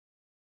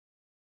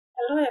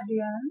Hello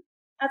everyone.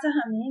 आज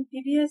हामी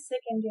BBS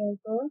second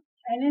इयरको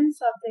finance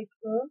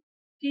सब्जेक्टको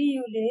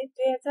TU ले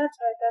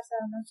 2076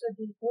 सालमा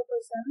सोधिएको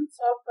क्वेशन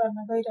सल्भ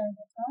गर्न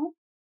गइरहेका छौं।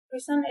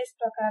 क्वेशन यस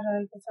प्रकार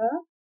रहेको छ।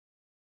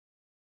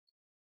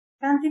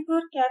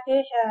 Kantipur cafe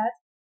has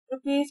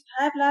rupees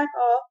 5 lakh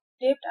of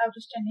debt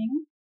outstanding.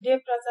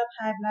 Debt was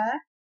 5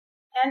 lakh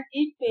and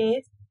it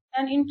pays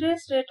an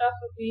interest rate of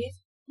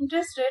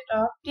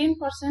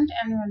 10%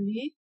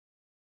 annually.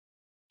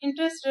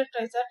 Interest rate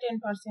रहेछ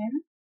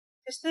 10%.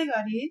 त्यस्तै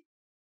गरी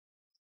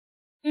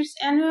its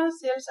annual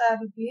sales are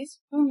rupees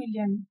 2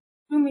 million.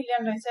 2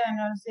 million रहेछ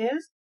annual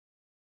sales.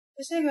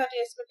 त्यसै गरी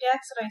यसको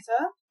ट्याक्स रहेछ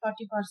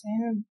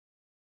 40%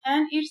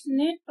 and its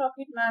net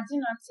profit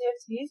margin on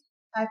sales is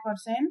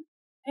 5%.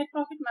 Net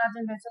profit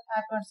margin रहेछ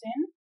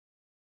 5%.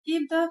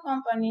 If the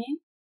company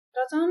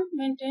doesn't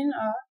maintain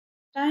a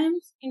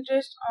times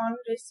interest on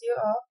ratio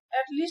of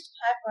at least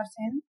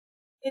 5%,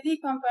 यदि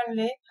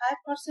कम्पनीले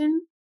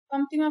 5%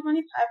 कम्तीमा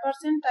पनि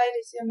 5% टाई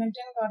रेशियो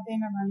मेन्टेन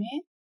गर्दैन भने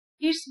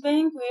its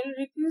bank will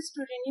refuse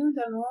to renew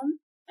the loan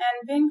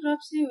and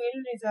bankruptcy will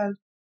result.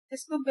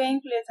 त्यसको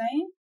बैंकले चाहिँ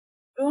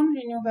लोन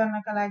रिन्यू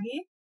गर्नका लागि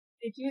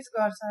रिफ्युज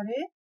गर्छ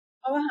रे।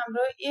 अब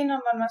हाम्रो ए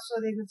नम्बरमा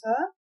सोधेको छ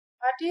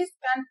what is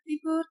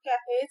Kantipur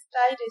क्याफेज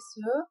tie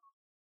ratio,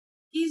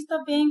 is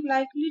the bank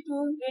likely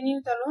to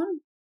renew the loan.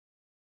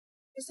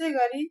 त्यसै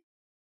गरी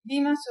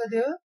बी मा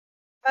सोध्यो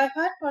by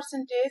what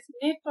percentage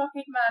net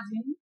profit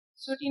margin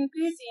should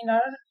increase in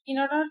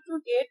order to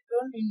get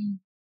loan renewed.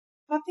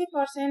 कति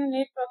पर्सेन्ट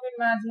नेट प्रॉफिट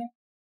मार्जिन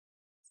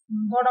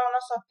बढाउन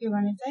सक्यो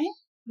भने चाहिँ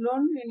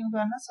loan renew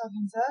गर्न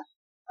सकिन्छ,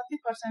 कति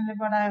पर्सेन्टले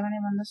बढायो भने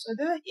भन्दा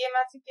सोध्यो। ए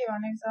मा चाहिँ के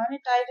भनेको छ भने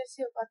टाई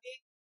रेशियो कति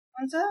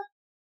हुन्छ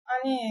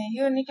अनि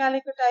यो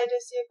निकालेको टाई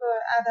रेशियोको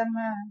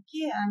आधारमा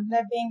के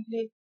हामीलाई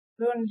बैंकले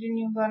लोन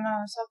रिन्यू गर्न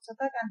सक्छ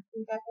त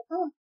कान्तिपुर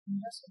क्याफेको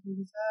भनेर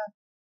सोधेको छ।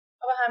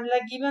 अब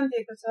हामीलाई गिवन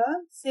दिएको छ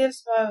सेल्स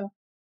भयो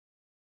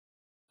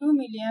 2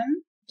 मिलियन,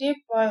 डेट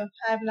भयो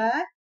 5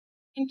 लाख,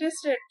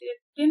 इन्ट्रेस्ट रेट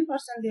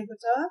 10% दिएको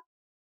छ,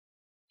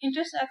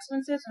 इन्ट्रेस्ट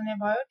एक्सपेन्सेस हुने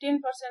भयो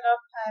 10% अफ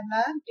 5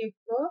 लाख,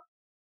 डेटको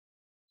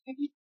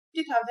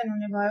 50,000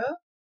 हुने भयो,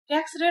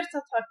 ट्याक्स रेट छ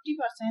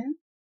 30%,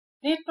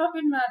 net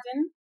profit margin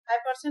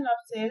 5% of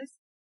cells,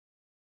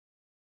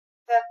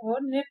 therefore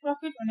net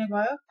profit हुने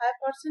भयो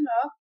 5%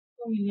 अफ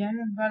 2 मिलियन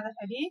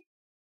गर्दाखेरि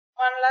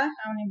 1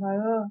 लाख आउने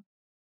भयो।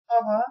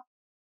 अब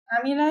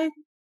हामीलाई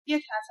के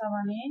थाहा छ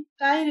भने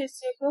टाई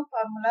रेशियोको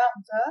फर्मुला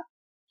हुन्छ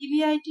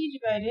EBIT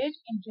डिवाइडेड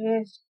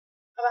इन्ट्रेस्ट।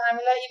 अब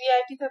हामीलाई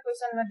EBIT त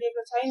क्वेशनमा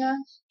दिएको छैन।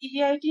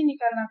 EBIT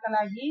निकाल्नका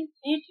लागि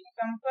नेट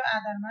इन्कमको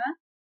आधारमा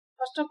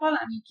फर्स्ट अफ अल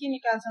हामी के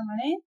निकाल्छौं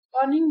भने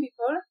earning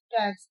before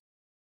tax.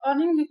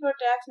 Earning before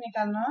tax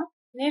निकाल्न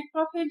net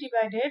profit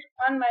divided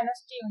 1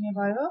 minus T हुने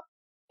भयो।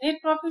 नेट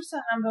प्रॉफिट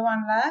छ हाम्रो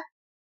 1 लाख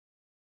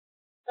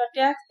र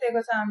ट्याक्स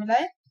दिएको छ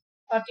हामीलाई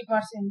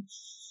 30%।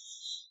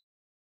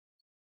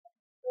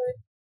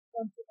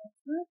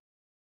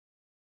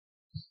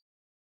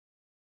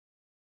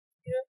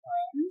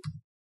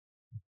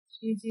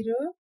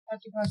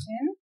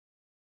 30%।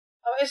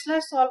 अब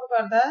यसलाई सल्भ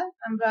गर्दा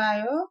हाम्रो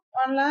आयो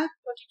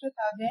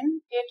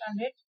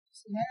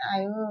 1,42,807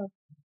 आयो।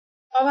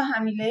 अब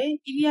हामीले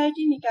EBIT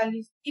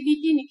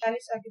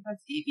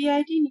निकालिसकेपछि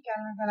EBIT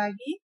निकाल्नका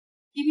लागि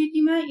EBT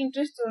मा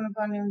इन्ट्रेस्ट जोड्नु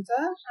पर्ने हुन्छ।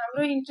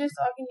 हाम्रो इन्ट्रेस्ट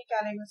अघि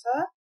निकालेको छ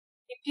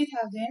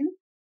 50,000।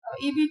 अब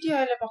EBT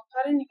अहिले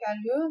भर्खरै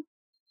निकाल्यो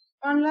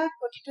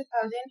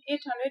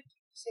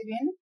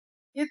 1,42,857।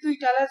 यो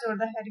दुईटालाई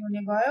जोड्दाखेरि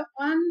हुने भयो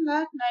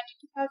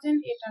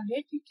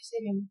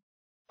 1,92,857।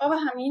 अब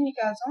हामी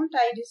निकाल्छौं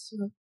टाई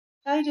रेशियो।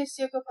 टाई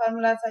रेशियोको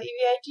फर्मुला छ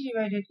EBIT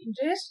डिवाइडेड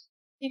इन्ट्रेस्ट।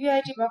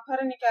 EBIT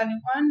भर्खरै निकाल्यौं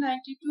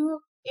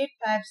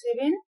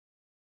 192,857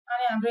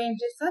 अनि हाम्रो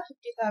इन्ट्रेस्ट छ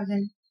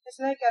 50,000।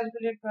 यसलाई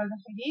क्याल्कुलेट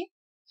गर्दाखेरि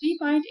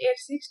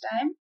 3.86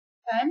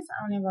 टाइम्स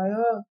आउने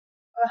भयो।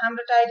 अब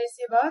हाम्रो टाई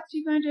रेशियो भयो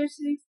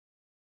 3.86।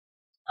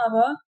 अब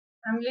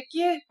हामीले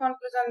के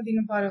कन्क्लुजन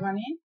दिनु पर्यो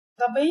भने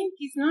the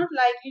bank is not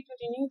likely to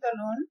renew the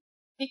loan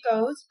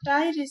because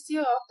tie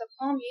ratio of the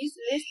firm is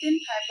less than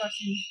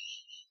 5%.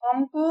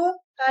 फर्मको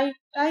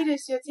tie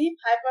ratio चाहिँ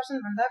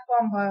 5% भन्दा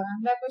कम भयो।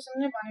 हामीलाई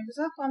क्वेशनले भनेको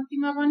छ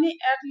कम्तीमा पनि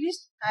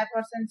एटलिस्ट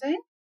 5% चाहिँ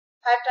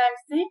 5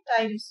 टाइम्स चाहिँ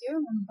टाई रेशियो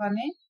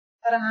हुनुपर्ने,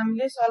 तर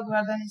हामीले सल्भ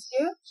गर्दा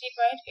निस्क्यो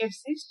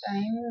 3.86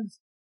 टाइम्स।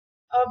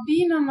 अब बी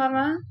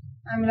नम्बरमा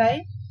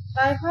हामीलाई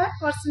by what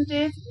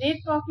percentage net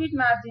profit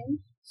margin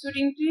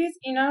should increase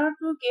in order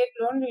to get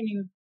loan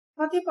renewed.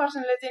 कति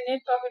पर्सेन्टले चाहिँ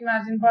नेट प्रॉफिट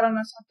मार्जिन बढाउन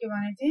सक्यो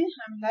भने चाहिँ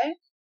हामीलाई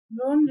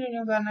लोन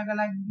रिन्यू गर्नका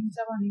लागि दिन्छ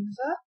भनेको छ।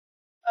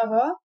 अब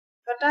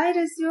the tie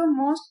ratio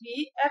must be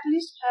at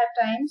least 5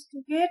 times to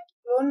get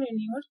loan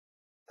renewed.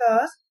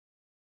 Thus,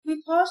 we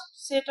first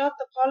set up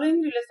the following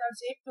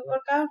relationship to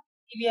work out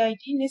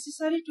EBIT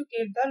necessary to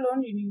get the loan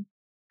renewed.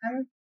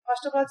 हामी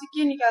first of all चाहिँ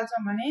के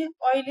निकाल्छौं भने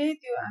अहिले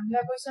त्यो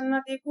हामीलाई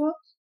क्वेशनमा दिएको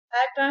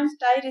 5 times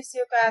tie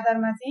रेशियोको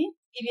आधारमा चाहिँ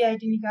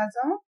EBIT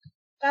निकाल्छौं।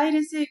 टाई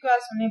रेशियो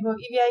इक्वल्स हुने भयो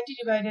EBIT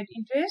डिवाइडेड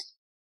इन्ट्रेस्ट।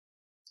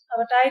 अब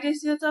टाई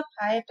रेशियो छ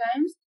 5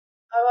 टाइम्स,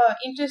 अब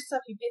इन्ट्रेस्ट छ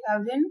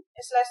 50,000।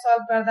 यसलाई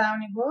सल्भ गर्दा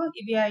आउने भयो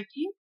EBIT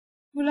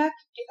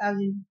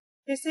 2,50,000।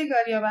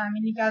 त्यसैगरी अब हामी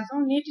निकाल्छौं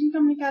नेट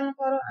इन्कम निकाल्नु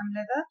पर्यो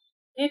हामीलाई त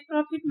नेट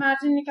प्रफिट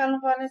मार्जिन निकाल्नु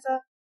पर्नेछ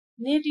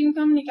नेट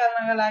इन्कम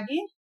निकाल्नका लागि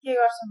के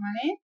गर्छौं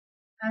भने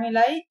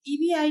हामीलाई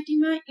EBIT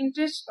मा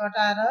इन्ट्रेस्ट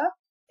घटाएर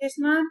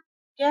त्यसमा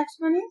ट्याक्स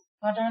पनि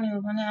घटाउने हो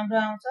भने हाम्रो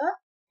आउँछ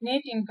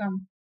नेट इन्कम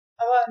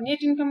अब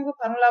नेट इन्कम को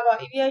फर्मुला भयो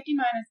EBIT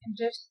minus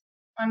interest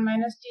 1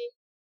 minus T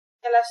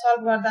यसलाई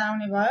सल्भ गर्दा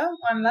आउने भयो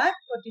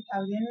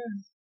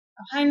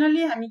 1,40,000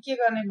 फाइनली हामी के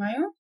गर्ने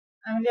भयौं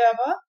हामीले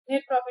अब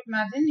नेट प्रफिट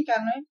मार्जिन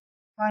निकाल्ने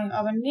भयो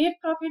अब नेट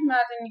प्रफिट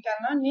मार्जिन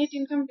निकाल्न net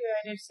income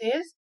divided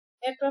sales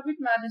net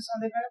profit margin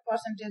सधैँ पनि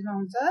पर्सेन्टेजमा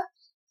हुन्छ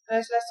र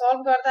यसलाई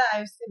सल्भ गर्दा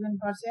आयो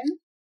 7%।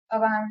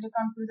 अब हामीले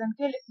कन्क्लुजन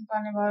के लेख्नु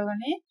पर्ने भयो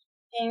भने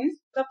hence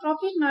the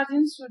profit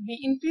margin should be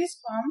increased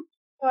from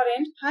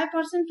current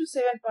 5% to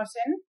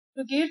 7%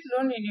 to get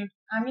loan renewed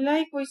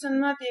हामीलाई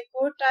क्वेशनमा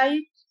दिएको टाई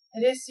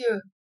रेशियो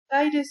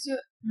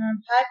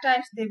 5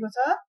 टाइम्स दिएको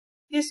छ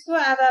त्यसको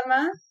आधारमा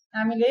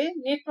हामीले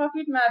नेट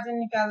प्रफिट मार्जिन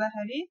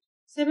निकाल्दाखेरि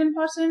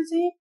 7%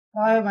 चाहिँ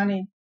भयो भने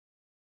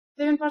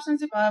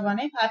 7% चाहिँ भयो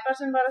भने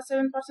 5% बाट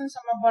 7%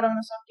 सम्म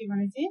बढाउन सक्यो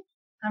भने चाहिँ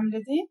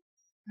हामीले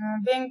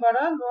चाहिँ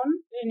बैंकबाट लोन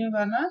रिन्यू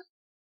गर्न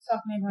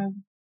सक्ने भयो।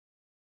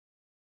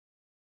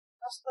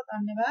 हस्त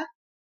धन्यवाद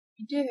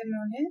भिडियो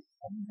हेर्नुहुने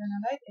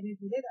सबैजनालाई धेरै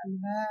धेरै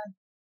धन्यवाद।